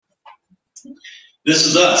This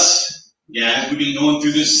is us. Yeah, we've been going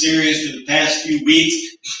through this series for the past few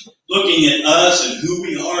weeks, looking at us and who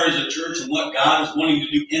we are as a church and what God is wanting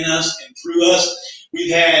to do in us and through us.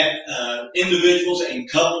 We've had individuals and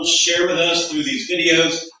couples share with us through these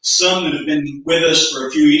videos, some that have been with us for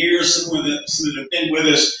a few years, some that have been with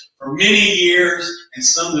us for many years, and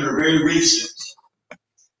some that are very recent.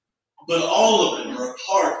 But all of them are a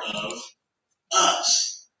part of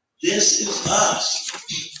us. This is us.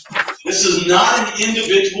 This is not an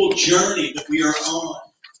individual journey that we are on.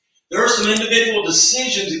 There are some individual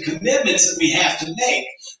decisions and commitments that we have to make,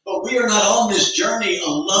 but we are not on this journey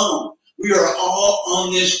alone. We are all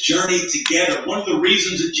on this journey together. One of the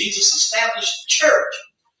reasons that Jesus established the church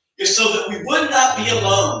is so that we would not be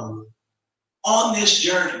alone on this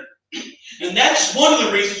journey. And that's one of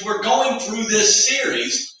the reasons we're going through this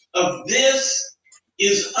series of This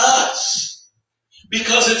Is Us.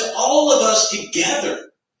 Because it's all of us together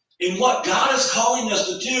in what God is calling us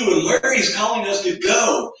to do and where He's calling us to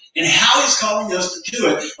go and how He's calling us to do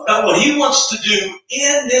it, about what He wants to do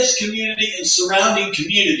in this community and surrounding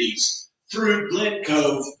communities through Glen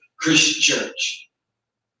Cove Christian Church.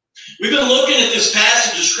 We've been looking at this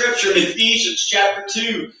passage of Scripture in Ephesians chapter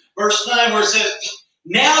 2, verse 9, where it says,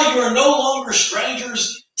 "Now you are no longer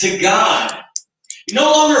strangers to God. You're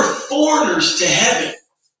no longer foreigners to heaven.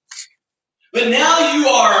 But now you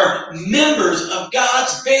are members of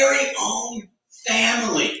God's very own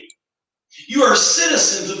family. You are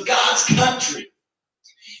citizens of God's country.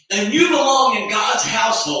 And you belong in God's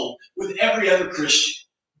household with every other Christian."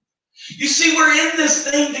 You see, we're in this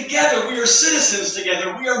thing together. We are citizens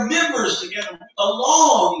together. We are members together. We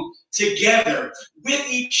belong together with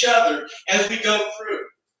each other as we go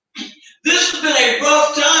through. This has been a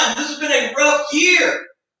rough time. This has been a rough year.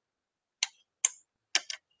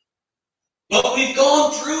 But we've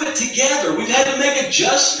gone through it together. We've had to make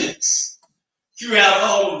adjustments throughout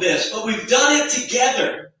all of this, but we've done it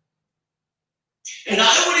together. And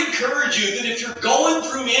I would encourage you that if you're going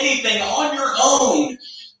through anything on your own,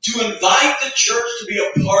 to invite the church to be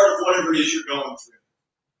a part of whatever it is you're going through.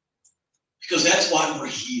 Because that's why we're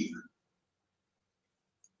here.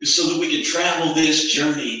 Is so that we can travel this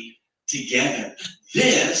journey together.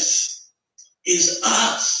 This is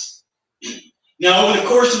us. Now, over the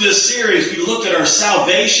course of this series, we looked at our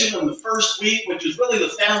salvation in the first week, which is really the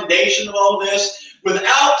foundation of all this.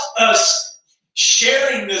 Without us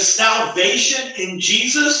sharing this salvation in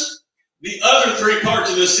Jesus, the other three parts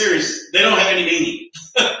of this series, they don't have any meaning.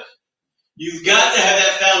 You've got to have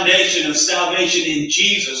that foundation of salvation in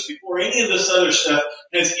Jesus before any of this other stuff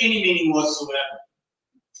has any meaning whatsoever.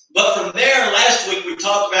 But from there, last week, we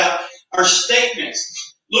talked about our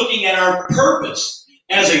statements, looking at our purpose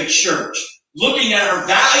as a church, looking at our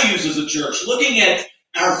values as a church, looking at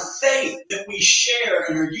our faith that we share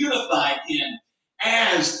and are unified in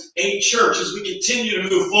as a church as we continue to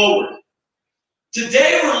move forward.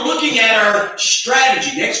 Today we're looking at our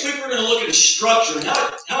strategy. Next week we're going to look at a structure and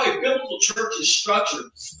how a biblical church is structured.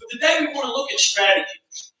 But today we want to look at strategy.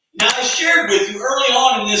 Now, I shared with you early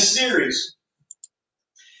on in this series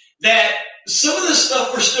that some of this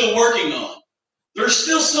stuff we're still working on. There's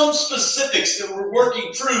still some specifics that we're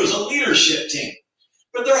working through as a leadership team.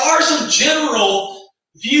 But there are some general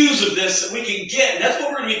views of this that we can get, and that's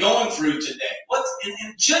what we're going to be going through today. What's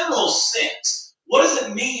in general sense, what does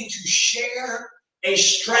it mean to share a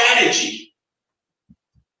strategy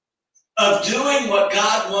of doing what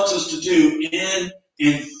God wants us to do in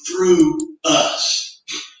and through us?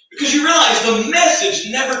 Because you realize the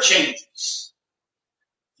message never changes,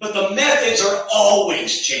 but the methods are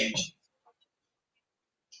always changing.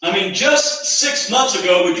 I mean, just 6 months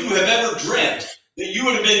ago, would you have ever dreamt that you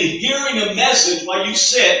would have been hearing a message while you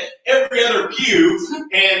sit every other pew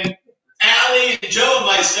and Allie and Joe and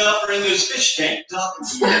myself are in this fish tank talking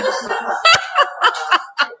to you?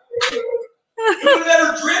 Who would have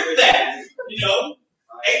ever dreamed that,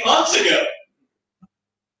 8 months ago?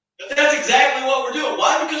 But that's exactly what we're doing.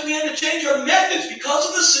 Why? Because we had to change our methods. Because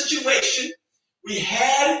of the situation, we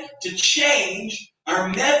had to change our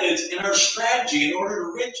methods and our strategy in order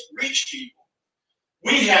to reach people.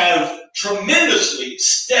 We have tremendously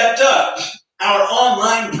stepped up our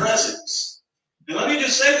online presence. And let me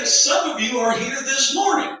just say that some of you are here this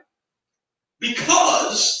morning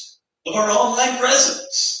because of our online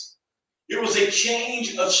presence. It was a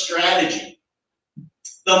change of strategy.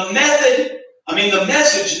 The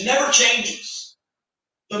message never changes.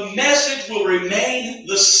 The message will remain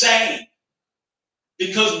the same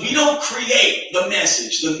because we don't create the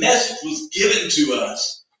message. The message was given to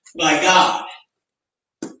us by God.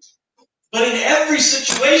 But in every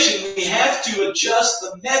situation, we have to adjust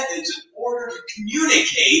the methods in order to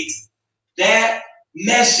communicate that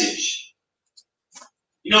message.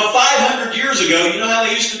 500 years ago, you know how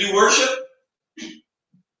they used to do worship?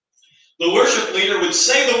 The worship leader would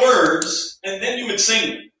say the words, and then you would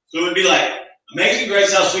sing them. So it would be like, Amazing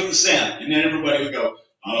Grace, how sweet the sound. And then everybody would go,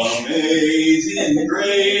 Amazing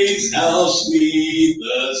Grace, how sweet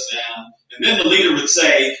the sound. And then the leader would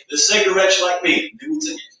say, that saved a wretch like me. And they would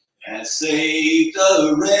sing it. That saved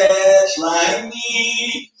a wretch like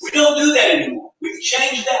me. We don't do that anymore. We've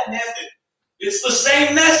changed that method. It's the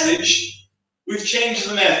same message. We've changed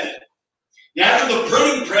the method. Now, after the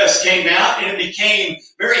printing press came out and it became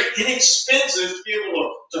very inexpensive to be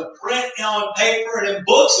able to print on paper and in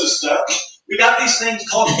books and stuff, we got these things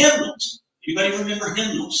called hymnals. Anybody remember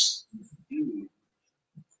hymnals?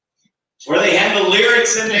 Where they had the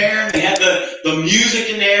lyrics in there, and they had the music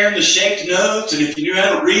in there, and the shaped notes, and if you knew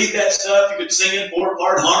how to read that stuff, you could sing in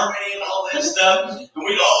 4-part harmony and all that stuff. And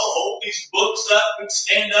we'd all hold these books up and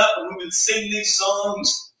stand up, and we would sing these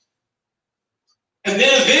songs. And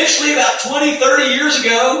then eventually, about 20, 30 years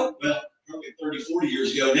ago, well, probably 30, 40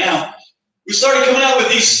 years ago now, we started coming out with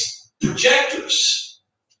these projectors.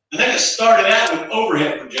 I think it started out with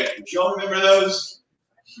overhead projectors. Y'all remember those?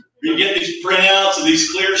 You get these printouts of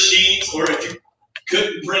these clear sheets, or if you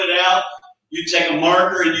couldn't print it out, you'd take a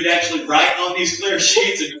marker and you'd actually write on these clear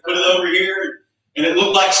sheets and you put it over here. And it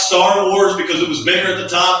looked like Star Wars because it was bigger at the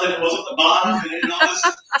top than it was at the bottom. And then all this,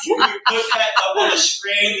 we would put that up on a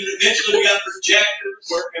screen, and eventually we got projectors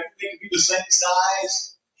where everything could be the same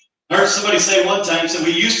size. I heard somebody say one time, so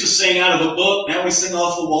we used to sing out of a book, now we sing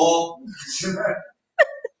off the wall.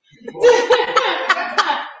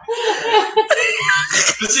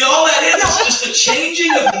 But see, all that is just a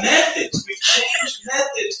changing of methods. We've changed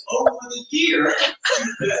methods over the year to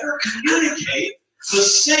better communicate the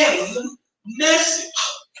same message.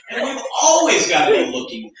 And we've always got to be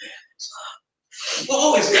looking at that. We've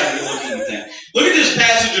always got to be looking at that. Look at this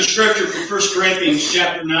passage of Scripture from 1 Corinthians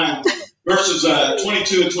chapter 9, verses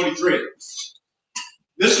 22 and 23.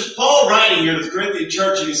 This is Paul writing here to the Corinthian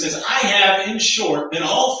church, and he says, I have, in short, been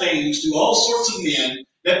all things to all sorts of men,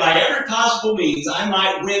 that by every possible means I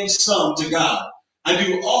might win some to God. I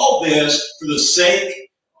do all this for the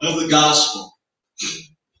sake of the gospel.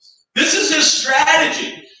 This is his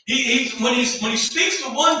strategy. When he speaks to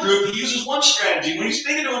one group, he uses one strategy. When he's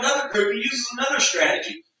speaking to another group, he uses another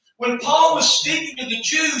strategy. When Paul was speaking to the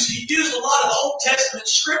Jews, he used a lot of Old Testament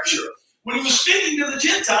scripture. When he was speaking to the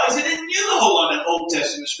Gentiles, he didn't use a whole lot of Old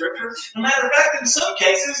Testament scripture. As a matter of fact, in some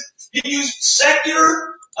cases, he used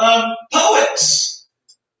secular poets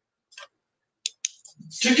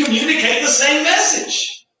to communicate the same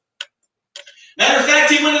message. Matter of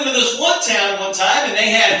fact, he went into this one town one time, and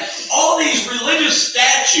they had all these religious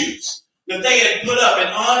statues that they had put up in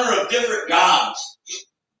honor of different gods.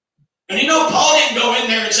 And Paul didn't go in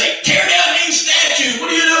there and say, tear down these statues.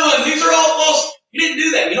 What are you doing? These are all false. He didn't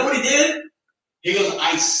do that. You know what he did? He goes,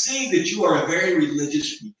 I see that you are a very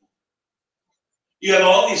religious people. You have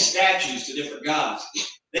all these statues to different gods.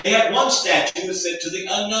 They had one statue that said to the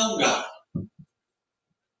unknown God.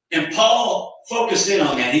 And Paul focused in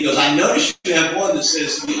on that. He goes, I notice you have one that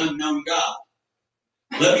says to the unknown God.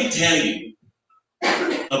 Let me tell you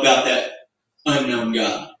about that unknown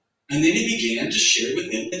God. And then he began to share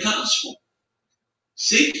with them the gospel.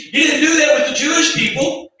 See, he didn't do that with the Jewish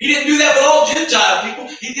people. He didn't do that with all Gentile people.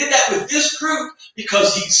 He did that with this group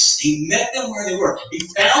because he met them where they were. He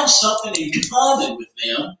found something in common with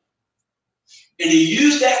them, and he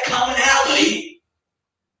used that commonality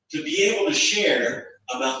to be able to share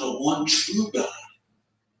about the one true God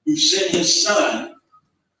who sent his Son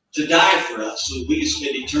to die for us so we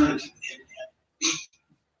spend eternity with him.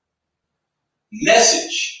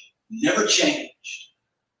 Message never changed.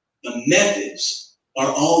 The methods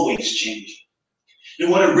are always changing. And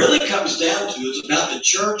what it really comes down to is about the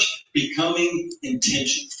church becoming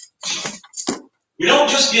intentional. We don't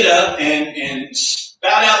just get up and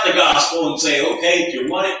spout out the gospel and say, okay, if you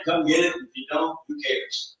want it, come get it. If you don't, who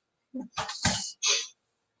cares?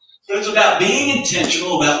 But it's about being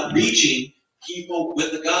intentional about reaching people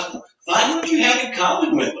with the gospel. Find what you have in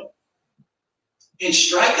common with them. And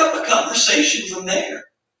strike up a conversation from there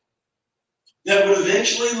that would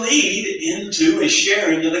eventually lead into a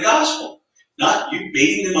sharing of the gospel. Not you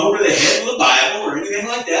beating them over the head with the Bible or anything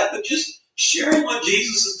like that, but just sharing what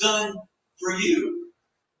Jesus has done for you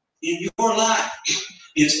in your life.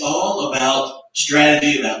 It's all about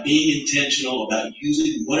strategy, about being intentional, about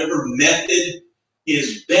using whatever method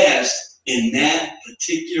is best in that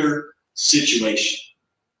particular situation.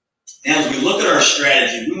 Now, as we look at our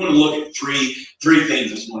strategy, we want to look at three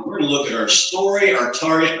things this morning. We're going to look at our story, our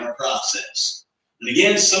target, and our process. And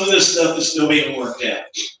again, some of this stuff is still being worked out.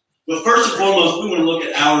 But first and foremost, we want to look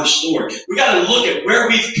at our story. We got to look at where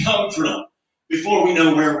we've come from before we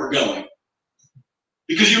know where we're going.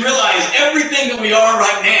 Because you realize everything that we are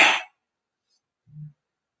right now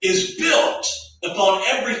is built upon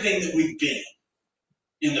everything that we've been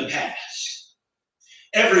in the past.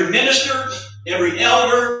 Every minister, every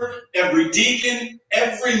elder, every deacon,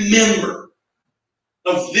 every member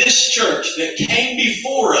of this church that came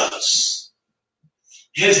before us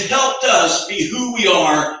has helped us be who we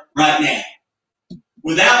are right now.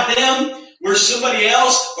 Without them, we're somebody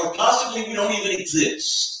else, or possibly we don't even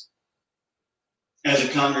exist as a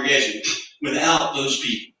congregation without those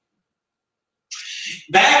people.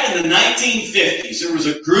 Back in the 1950s, there was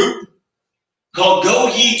a group called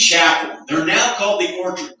Go Ye Chapel. They're now called the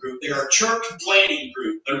Orchard Group. They're a church planting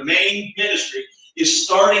group. Their main ministry is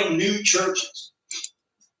starting new churches.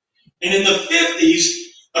 And in the 50s,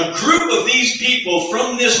 a group of these people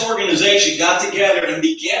from this organization got together and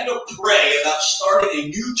began to pray about starting a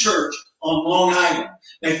new church on Long Island.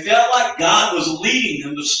 They felt like God was leading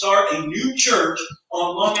them to start a new church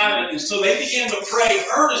on Long Island. And so they began to pray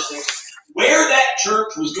earnestly where that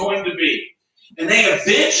church was going to be. And they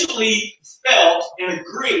eventually felt and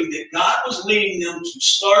agreed that God was leading them to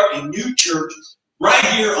start a new church right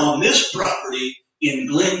here on this property in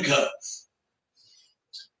Glen Cove.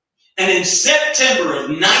 And in September of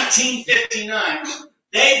 1959,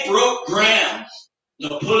 they broke ground to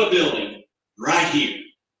put a building right here.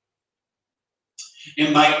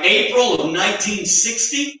 And by April of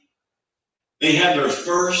 1960, they had their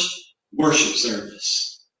first worship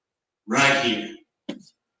service right here.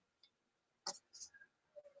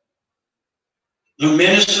 The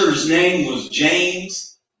minister's name was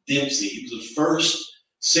James Dempsey. He was the first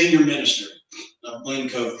senior minister of Glen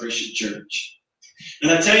Cove Christian Church.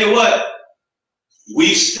 And I tell you what,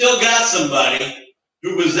 we've still got somebody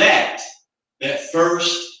who was at that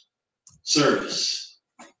first service.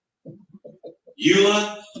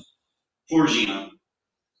 Eula Forgione.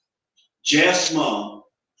 Jeff's mom.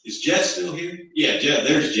 Is Jeff still here? Yeah, Jeff.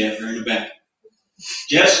 There's Jeff right in the back.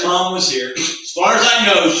 Jeff's mom was here. As far as I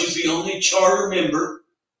know, she's the only charter member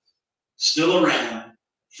still around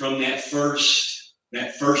from that first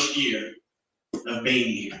year of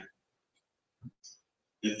being here.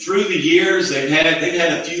 And through the years, they've had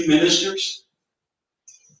a few ministers.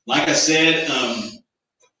 Like I said,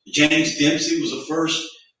 James Dempsey was the first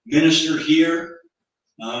minister here.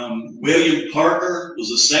 William Parker was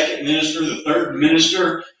the second minister. The third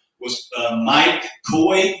minister was Mike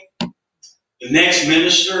Coy. The next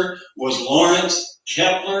minister was Lawrence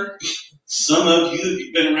Kepler. Some of you, if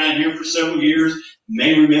you've been around here for several years,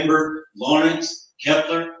 may remember Lawrence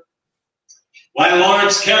Kepler. While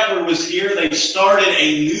Lawrence Kepler was here, they started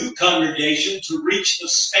a new congregation to reach the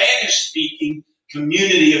Spanish-speaking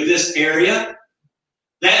community of this area.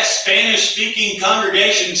 That Spanish-speaking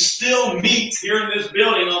congregation still meets here in this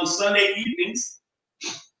building on Sunday evenings.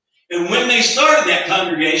 And when they started that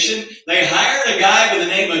congregation, they hired a guy by the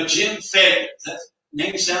name of Jim Fegley. Does that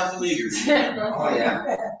name sound familiar? Oh,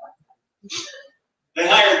 yeah. They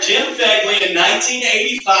hired Jim Fegley in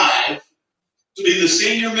 1985 to be the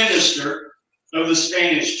senior minister of the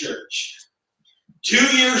Spanish church. 2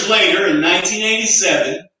 years later, in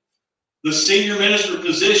 1987, the senior minister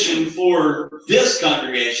position for this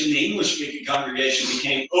congregation, the English-speaking congregation,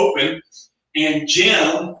 became open, and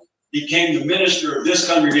Jim became the minister of this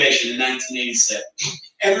congregation in 1987,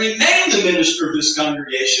 and remained the minister of this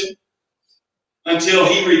congregation until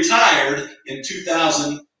he retired in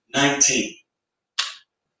 2019.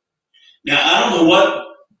 Now, I don't know what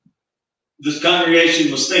this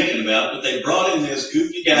congregation was thinking about, but they brought in this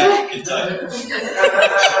goofy guy from Kentucky.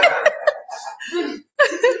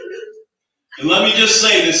 And let me just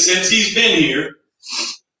say this, since he's been here,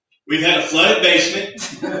 we've had a flooded basement.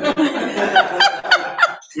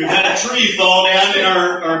 We've had a tree fall down in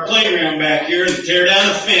our playground back here and tear down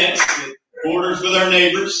a fence that borders with our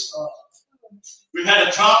neighbors. We've had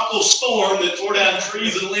a tropical storm that tore down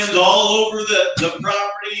trees and limbs all over the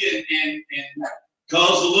property and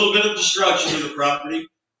caused a little bit of destruction to the property.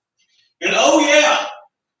 And oh yeah,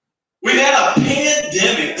 we had a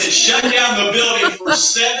pandemic that shut down the building for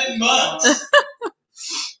 7 months.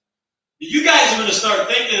 You guys are going to start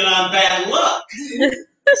thinking that I'm bad luck.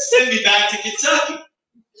 Send me back to Kentucky.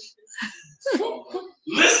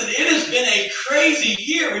 Listen, it has been a crazy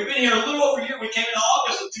year. We've been here a little over a year. We came in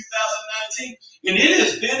August of 2019, and it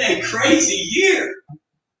has been a crazy year.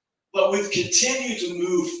 But we've continued to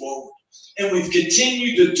move forward, and we've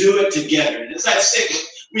continued to do it together. And as I said,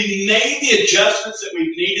 we've made the adjustments that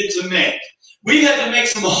we've needed to make. We've had to make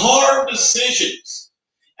some hard decisions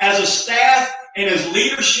as a staff and as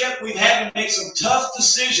leadership, we've had to make some tough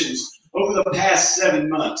decisions over the past 7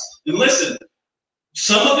 months. And listen,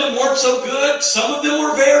 some of them weren't so good. Some of them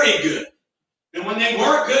were very good. And when they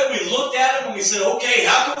weren't good, we looked at them and we said, okay,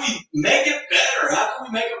 how can we make it better? How can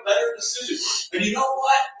we make a better decision? And you know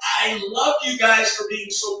what? I love you guys for being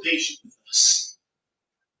so patient with us.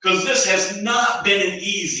 Because this has not been an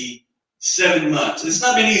easy 7 months. It's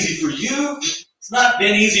not been easy for you. It's not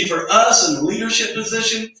been easy for us in the leadership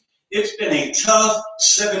position. It's been a tough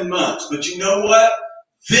 7 months. But you know what?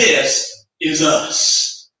 This is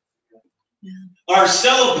us. Our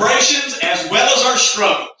celebrations as well as our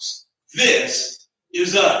struggles. This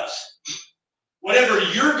is us. Whatever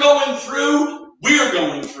you're going through, we're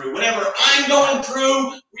going through. Whatever I'm going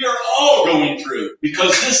through, we are all going through.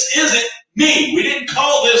 Because this isn't me. We didn't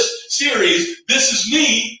call this series, This Is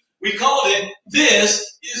Me. We called it,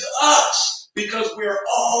 This Is Us. Because we're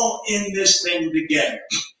all in this thing together.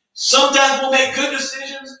 Sometimes we'll make good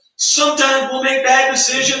decisions. Sometimes we'll make bad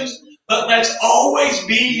decisions. But let's always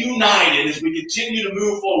be united as we continue to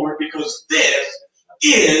move forward. Because this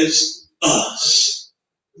is us.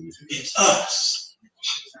 It's us.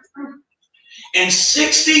 And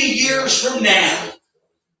 60 years from now,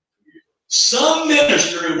 some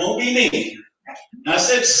minister, it won't be me. I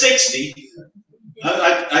said 60.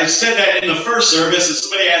 I said that in the first service, and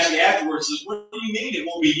somebody asked me afterwards, says, what do you mean it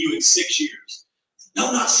won't be you in 6 years?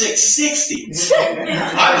 No, not 6, 60.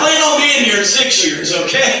 I plan on being here in 6 years,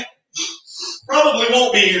 okay? Probably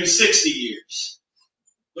won't be here in 60 years.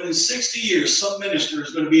 But in 60 years, some minister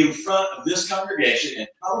is going to be in front of this congregation, and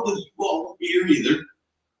probably you all won't be here either. At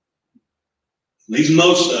least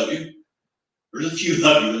most of you. There's a few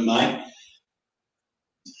of you that might.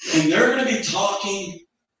 And they're going to be talking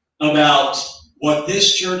about what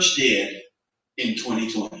this church did in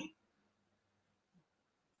 2020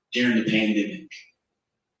 during the pandemic.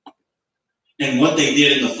 And what they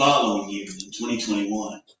did in the following years, in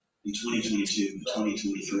 2021, in 2022, and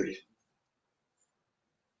 2023.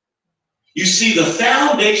 You see, the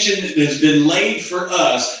foundation that has been laid for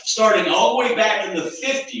us, starting all the way back in the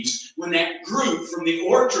 50s, when that group from the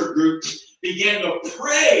Orchard Group began to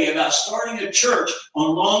pray about starting a church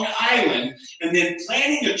on Long Island and then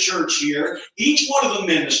planting a church here. Each one of the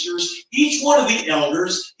ministers, each one of the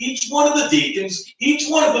elders, each one of the deacons, each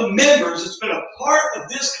one of the members that's been a part of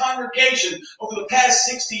this congregation over the past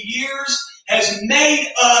 60 years has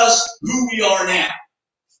made us who we are now.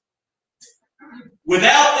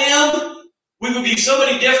 Without them, we would be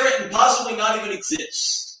somebody different and possibly not even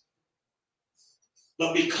exist.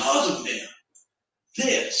 But because of them,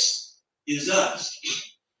 this is us.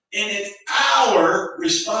 And it's our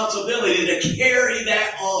responsibility to carry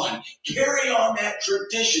that on, carry on that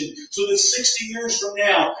tradition, so that 60 years from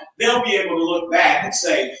now, they'll be able to look back and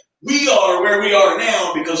say, we are where we are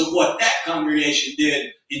now because of what that congregation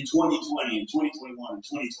did in 2020 and 2021 and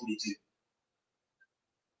 2022.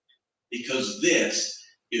 Because this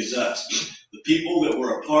is us. The people that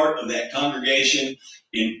were a part of that congregation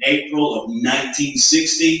in April of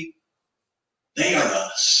 1960, they are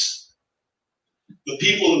us. The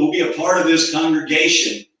people that will be a part of this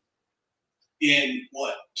congregation in,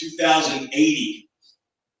 2080,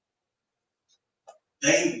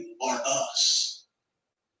 they are us.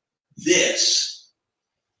 This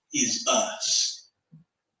is us.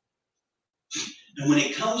 And when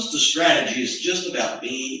it comes to strategy, it's just about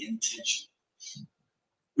being intentional.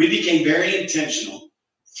 We became very intentional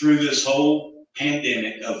through this whole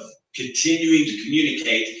pandemic of continuing to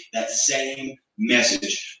communicate that same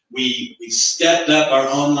message. We stepped up our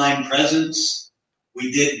online presence.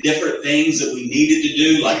 We did different things that we needed to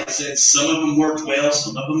do. Like I said, some of them worked well,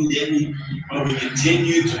 some of them didn't. But we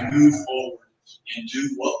continued to move forward and do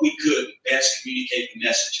what we could to best communicate the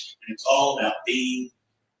message. And it's all about being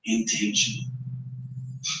intentional.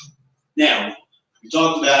 Now, we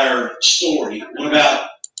talked about our story. What about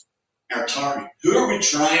our target? Who are we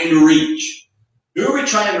trying to reach? Who are we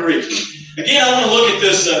trying to reach? Again, I want to look at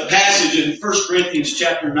this passage in 1 Corinthians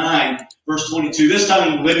chapter 9, verse 22. This time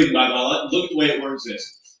in the Living Bible. Look at the way it words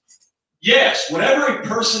this. Yes, whatever a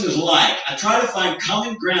person is like, I try to find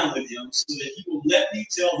common ground with him so that he will let me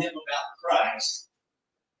tell him about Christ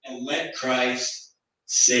and let Christ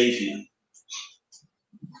save him.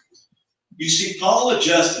 You see, Paul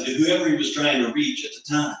adjusted to whoever he was trying to reach at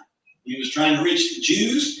the time. When he was trying to reach the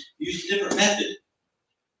Jews, he used a different method.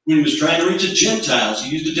 When he was trying to reach the Gentiles, he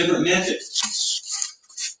used a different method.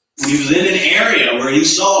 When he was in an area where he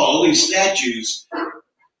saw all these statues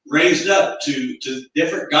raised up to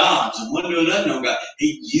different gods and one to an unknown God,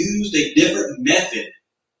 he used a different method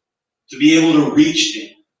to be able to reach them.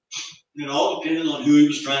 And it all depended on who he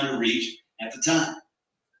was trying to reach at the time.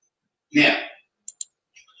 Now,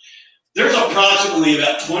 There's approximately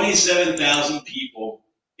about 27,000 people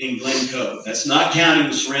in Glen Cove. That's not counting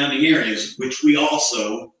the surrounding areas, which we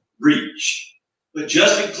also reach. But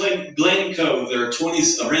just in Glen Cove, there are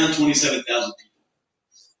around 27,000 people.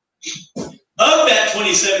 Of that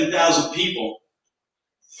 27,000 people,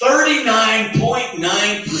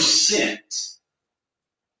 39.9%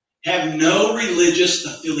 have no religious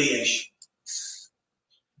affiliation.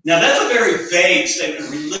 Now, that's a very vague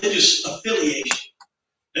statement, religious affiliation.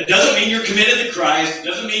 That doesn't mean you're committed to Christ. It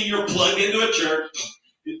doesn't mean you're plugged into a church.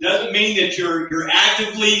 It doesn't mean that you're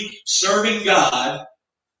actively serving God.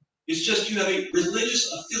 It's just you have a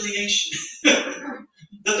religious affiliation.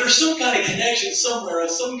 That there's some kind of connection somewhere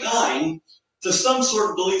of some kind to some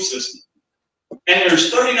sort of belief system. And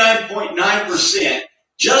there's 39.9%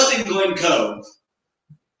 just in Glen Cove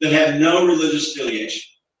that have no religious affiliation.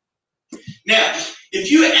 Now, if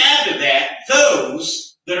you add to that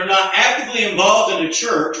those that are not actively involved in a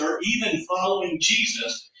church or even following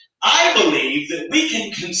Jesus, I believe that we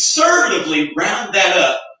can conservatively round that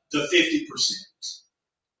up to 50%.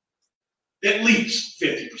 At least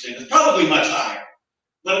 50%. It's probably much higher,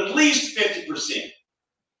 but at least 50%.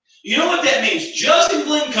 You know what that means? Just in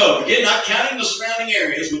Glen Cove, again, not counting the surrounding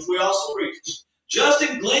areas, which we also reach, just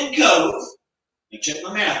in Glen Cove, and check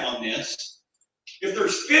my math on this, if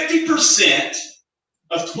there's 50%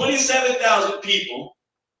 of 27,000 people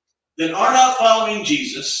that are not following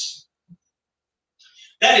Jesus,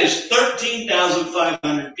 that is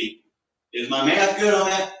 13,500 people. Is my math good on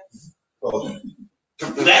that? Okay.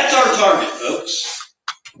 That's our target, folks.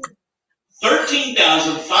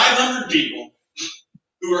 13,500 people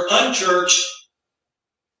who are unchurched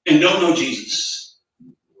and don't know Jesus.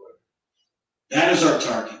 That is our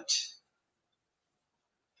target.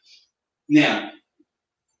 Now,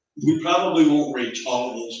 we probably won't reach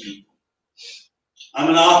all of those people. I'm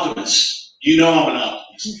an optimist. You know I'm an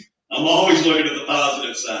optimist. I'm always looking at the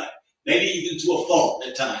positive side, maybe even to a fault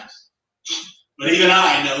at times. But even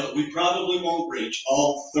I know that we probably won't reach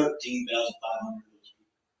all 13,500 of those people.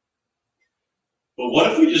 But what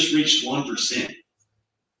if we just reached 1%?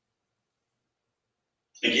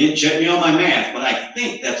 Again, check me on my math, but I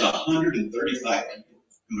think that's 135 people.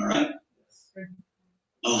 Am I right?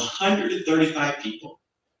 135 people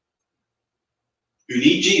who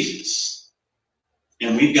need Jesus,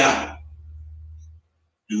 and we've got him.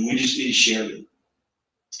 And we just need to share with them.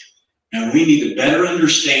 And we need to better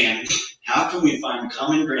understand how can we find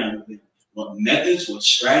common ground with them. What methods, what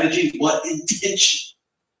strategy, what intention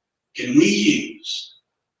can we use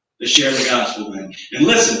to share the gospel with them? And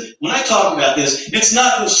listen, when I talk about this, it's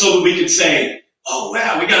not so that we can say, oh,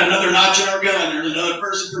 wow, we got another notch in our gun or another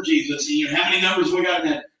person for Jesus. And how many numbers we got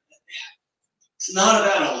in that? It's not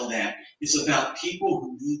about all of that. It's about people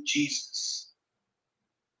who need Jesus.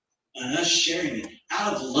 And us sharing it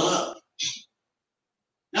out of love.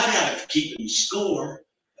 Not out of keeping score,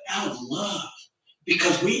 but out of love.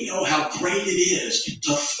 Because we know how great it is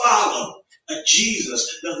to follow a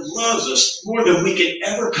Jesus that loves us more than we can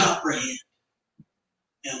ever comprehend.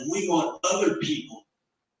 And we want other people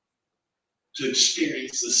to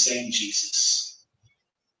experience the same Jesus.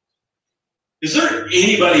 Is there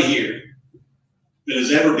anybody here that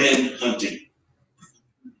has ever been hunting?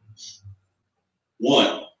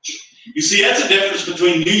 One. You see, that's the difference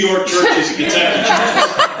between New York churches and Kentucky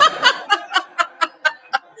churches.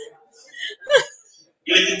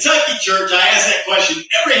 In a Kentucky church, I ask that question,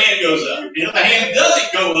 every hand goes up. And if a hand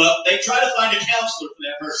doesn't go up, they try to find a counselor for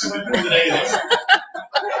that person before the day is over.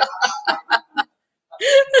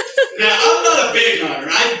 Now, I'm not a big hunter.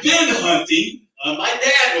 I've been hunting. My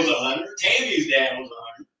dad was a hunter. Tammy's dad was a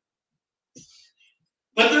hunter.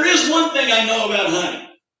 But there is one thing I know about hunting.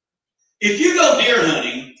 If you go deer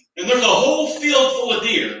hunting, and there's a whole field full of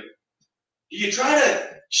deer, do you try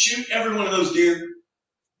to shoot every one of those deer?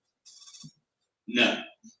 No.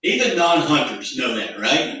 Even non-hunters know that,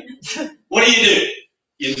 right? What do?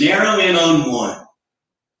 You narrow in on one.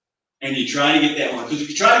 And you try to get that one. Because if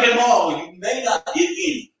you try to get them all, you may not get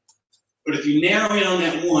any. But if you narrow in on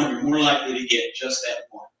that one, you're more likely to get just that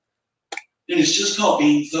one. And it's just called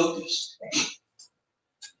being focused.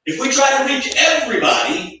 If we try to reach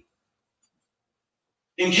everybody,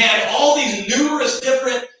 and have all these numerous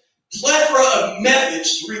different plethora of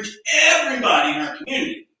methods to reach everybody in our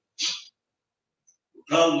community, we're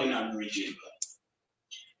probably not going to reach anybody.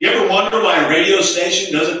 You ever wonder why a radio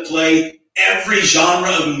station doesn't play every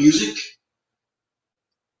genre of music?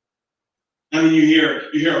 I mean, you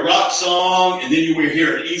hear a rock song, and then you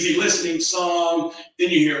hear an easy listening song, then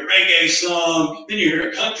you hear a reggae song, then you hear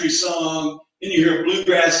a country song, then you hear a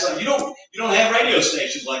bluegrass song. You don't have radio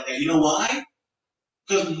stations like that. You know why?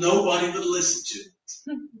 Because nobody would listen to it.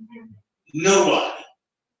 Nobody.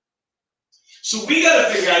 So we got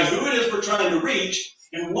to figure out who it is we're trying to reach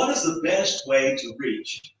and what is the best way to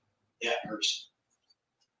reach that person.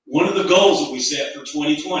 One of the goals that we set for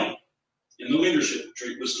 2020 in the leadership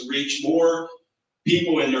retreat was to reach more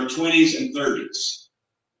people in their 20s and 30s.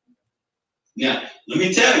 Now, let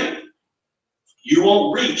me tell you, you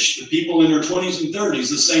won't reach the people in their 20s and 30s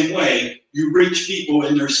the same way you reach people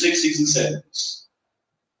in their 60s and 70s.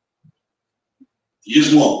 You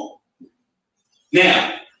just won't.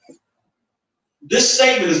 Now, this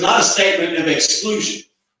statement is not a statement of exclusion.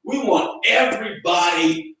 We want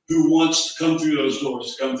everybody who wants to come through those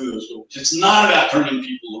doors to come through those doors. It's not about turning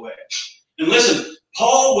people away. And listen,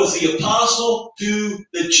 Paul was the apostle to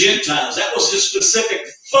the Gentiles. That was his specific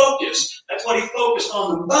focus. That's what he focused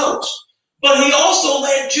on the most. But he also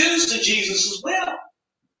led Jews to Jesus as well.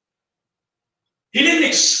 He didn't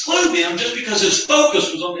exclude them just because his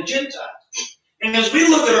focus was on the Gentiles. And as we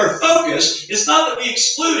look at our focus, it's not that we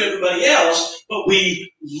exclude everybody else, but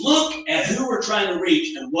we look at who we're trying to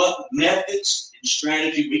reach and what methods and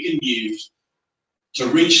strategy we can use to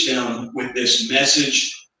reach them with this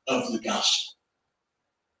message of the gospel.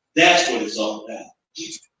 That's what it's all about.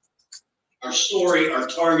 Our story, our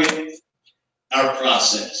target, our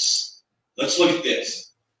process. Let's look at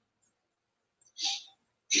this.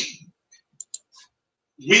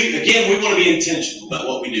 We want to be intentional about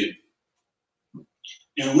what we do.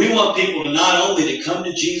 And we want people to not only to come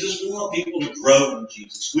to Jesus, we want people to grow in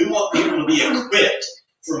Jesus. We want people to be equipped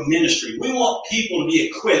for ministry. We want people to be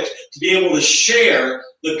equipped to be able to share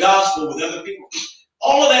the gospel with other people.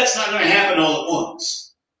 All of that's not going to happen all at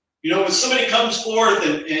once. You know, when somebody comes forth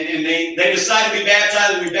and they decide to be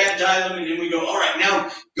baptized, and we baptize them, and then we go, all right,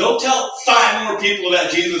 now go tell 5 more people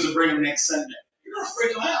about Jesus and bring them next Sunday. You're going to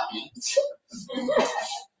freak them out, man.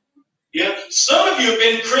 Yeah, some of you have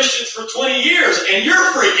been Christians for 20 years, and you're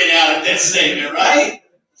freaking out at that statement, right?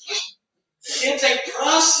 It's a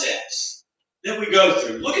process that we go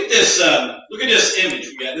through. Look at this image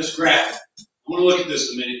we got, this graphic. I want to look at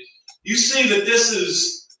this a minute. You see that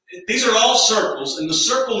these are all circles, and the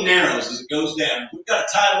circle narrows as it goes down. We've got a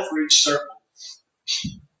title for each circle.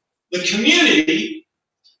 The community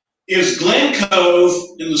is Glen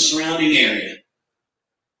Cove and the surrounding area.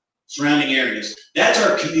 Surrounding areas. That's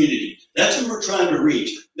our community. That's who we're trying to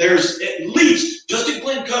reach. There's at least, just in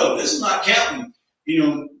Glen Cove, this is not counting,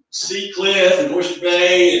 Sea Cliff and Oyster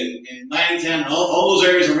Bay and Langtown and all those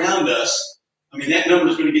areas around us. I mean, that number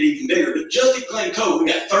is going to get even bigger. But just in Glen Cove,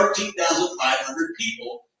 we got 13,500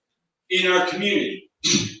 people in our community.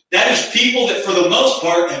 That is people that, for the most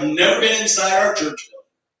part, have never been inside our church building.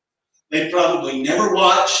 They probably never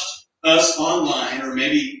watched us online, or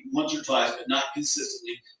maybe once or twice, but not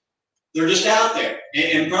consistently. They're just out there.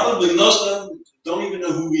 And probably most of them don't even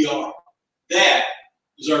know who we are. That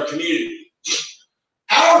is our community.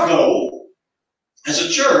 Our goal as a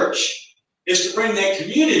church is to bring that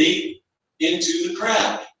community into the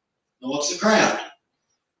crowd. Now, what's the crowd?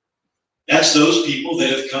 That's those people that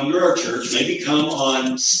have come to our church, maybe come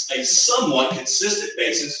on a somewhat consistent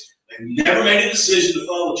basis. They've never made a decision to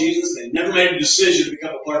follow Jesus. They've never made a decision to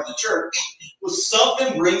become a part of the church. But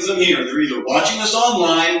something brings them here. They're either watching us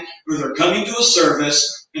online or they're coming to a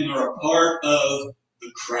service and they're a part of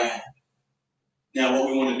the crowd. Now,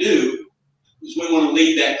 what we want to do is we want to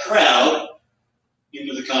lead that crowd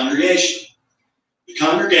into the congregation. The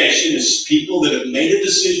congregation is people that have made a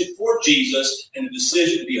decision for Jesus and a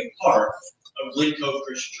decision to be a part of Glen Cove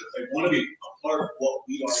Christian Church. They want to be a part of what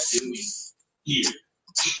we are doing here.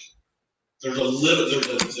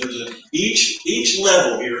 Each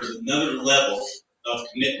level here is another level of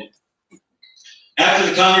commitment. After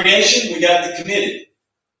the congregation, we got the committed.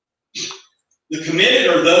 The committed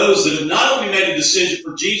are those that have not only made a decision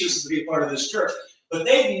for Jesus to be a part of this church, but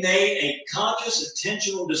they've made a conscious,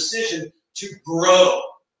 intentional decision to grow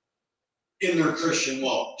in their Christian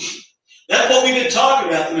walk. That's what we've been talking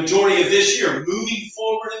about the majority of this year, moving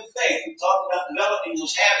forward in faith. We talked about developing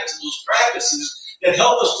those habits and those practices that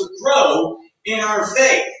help us to grow in our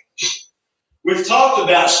faith. We've talked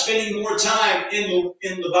about spending more time in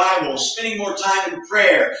the Bible, spending more time in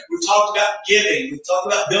prayer. We've talked about giving. We've talked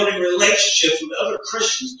about building relationships with other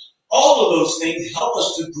Christians. All of those things help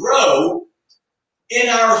us to grow in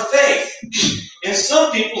our faith. And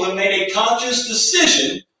some people have made a conscious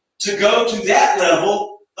decision to go to that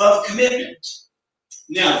level of commitment.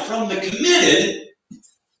 Now, from the committed,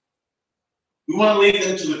 we want to lead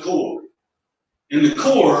them to the core. And the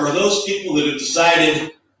core are those people that have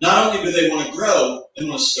decided not only do they want to grow, they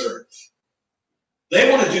want to serve. They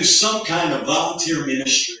want to do some kind of volunteer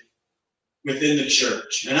ministry within the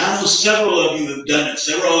church. And I know several of you have done it.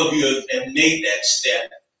 Several of you have made that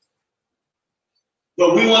step.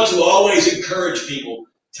 But we want to always encourage people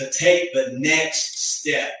to take the next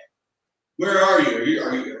step. Where are you? Are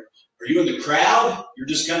you in the crowd? You're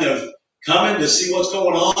just kind of coming to see what's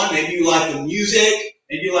going on. Maybe you like the music.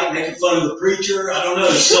 Maybe you like making fun of the preacher. I don't know.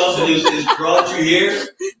 Something has brought you here.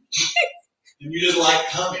 And you just like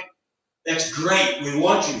coming. That's great. We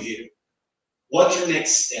want you here. What's your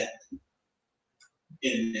next step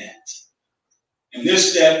in that? And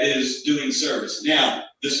this step is doing service. Now,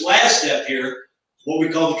 this last step here, what we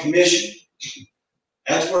call the commission,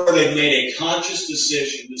 that's where they've made a conscious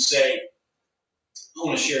decision to say, I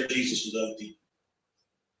want to share Jesus with other people.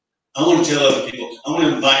 I want to tell other people. I want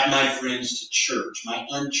to invite my friends to church, my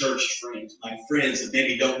unchurched friends, my friends that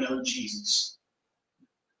maybe don't know Jesus.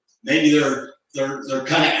 Maybe they're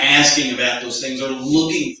kind of asking about those things or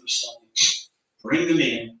looking for something. Bring them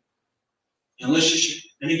in. And let's just,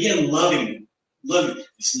 and again, loving them. Loving them.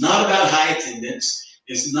 It's not about high attendance.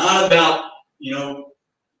 It's not about,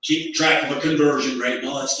 keep track of a conversion rate and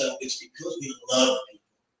all that stuff. It's because we love people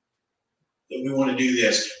that we want to do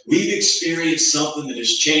this. We've experienced something that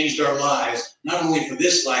has changed our lives, not only for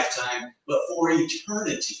this lifetime, but for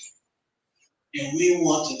eternity. And we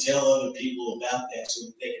want to tell other people about that so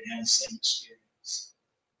that they can have the same experience.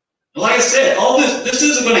 And like I said, all this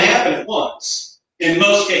isn't going to happen at once. In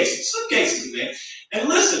most cases. Some cases it may. And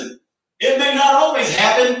listen, it may not always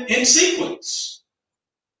happen in sequence.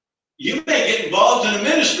 You may get involved in a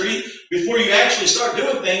ministry before you actually start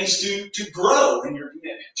doing things to grow in your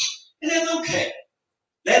commitment. And that's okay.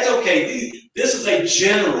 That's okay. This is a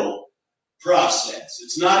general process.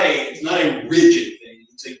 It's not a rigid thing.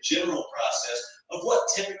 It's a general process of what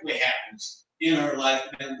typically happens in our life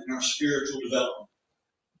and in our spiritual development.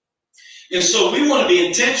 And so we want to be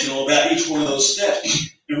intentional about each one of those steps.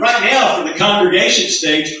 And right now, for the congregation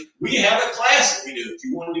stage, we have a class that we do. If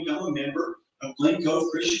you want to become a member of Glen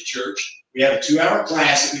Cove Christian Church, we have a 2-hour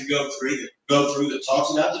class that we go through that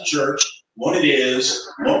talks about the church, what it is,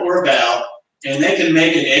 what we're about, and they can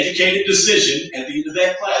make an educated decision at the end of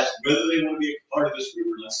that class whether they want to be a part of this group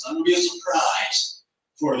or not. It's not going to be a surprise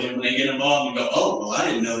for them when they get involved and go, oh, well, I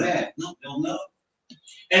didn't know that. No, they'll know.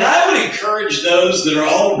 And I would encourage those that are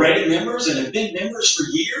already members and have been members for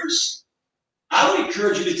years, I would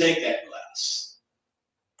encourage you to take that class.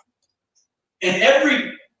 And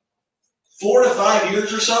every 4 to 5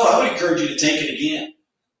 years or so, I would encourage you to take it again.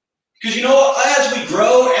 Because you know what? As we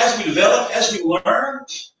grow, as we develop, as we learn,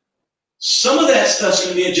 some of that stuff's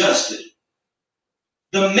going to be adjusted.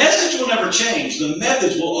 The message will never change. The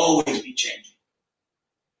methods will always be changing.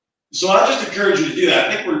 So I just encourage you to do that.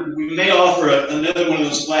 I think we may offer another one of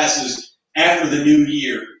those classes after the new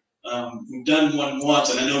year. We've done one once,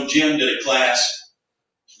 and I know Jim did a class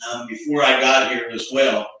before I got here as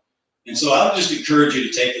well. And so I would just encourage you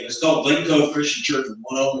to take it. It's called Glen Cove Christian Church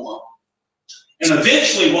 101. And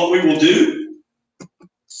eventually what we will do,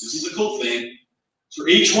 this is a cool thing, for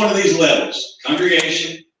each one of these levels,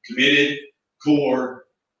 congregation, committed, core,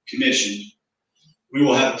 commission, we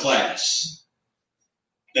will have a class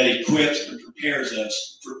that equips and prepares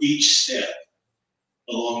us for each step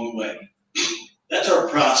along the way. That's our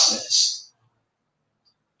process.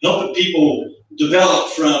 Helping people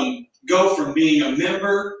go from being a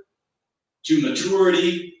member to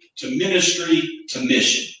maturity, to ministry, to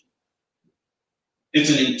mission. It's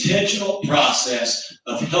an intentional process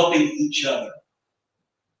of helping each other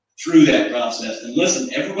through that process. And listen,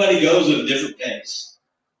 everybody goes at a different pace.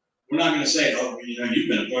 We're not going to say, oh, you've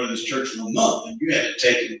been a part of this church for a month and you haven't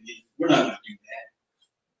taken it. We're not going to do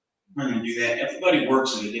that. We're not going to do that. Everybody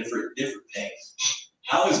works at a different pace.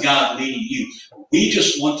 How is God leading you? We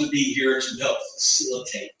just want to be here to help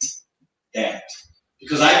facilitate that.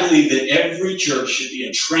 Because I believe that every church should be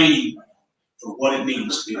a training ground for what it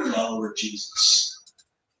means to be a follower of Jesus.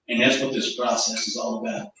 And that's what this process is all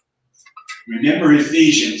about. Remember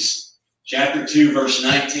Ephesians chapter 2, verse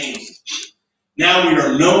 19. Now we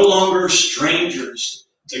are no longer strangers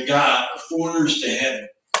to God, or foreigners to heaven,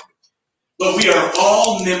 but we are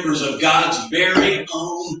all members of God's very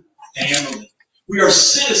own family. We are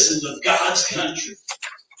citizens of God's country.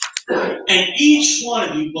 And each one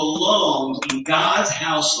of you belongs in God's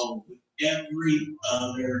household with every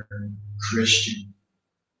other Christian.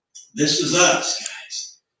 This is us,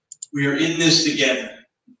 guys. We are in this together.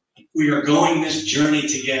 We are going this journey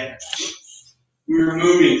together. We are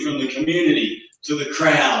moving from the community to the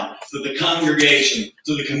crowd, to the congregation,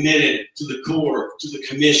 to the committed, to the core, to the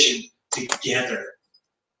commission together.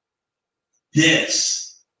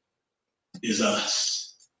 This is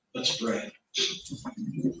us. Let's pray.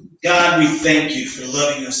 God, we thank you for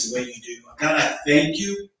loving us the way you do. God, I thank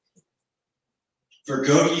you for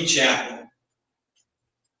Go Ye Chapel.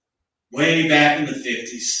 way back in the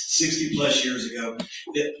 50s, 60 plus years ago,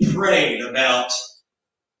 that prayed about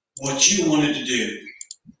what you wanted to do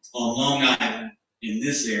on Long Island, in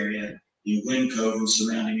this area, in Wind Cove and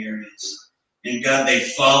surrounding areas. And God, they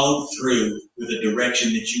followed through with the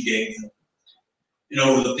direction that you gave them. And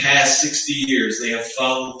over the past 60 years, they have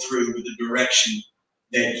followed through with the direction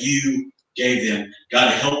that you gave them.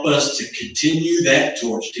 God, help us to continue that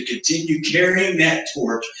torch, to continue carrying that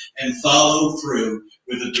torch and follow through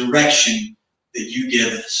with the direction that you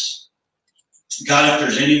give us. God, if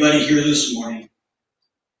there's anybody here this morning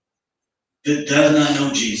that does not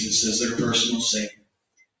know Jesus as their personal Savior,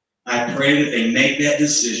 I pray that they make that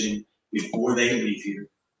decision before they leave here.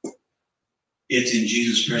 It's in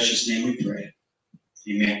Jesus' precious name we pray.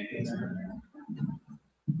 Amen.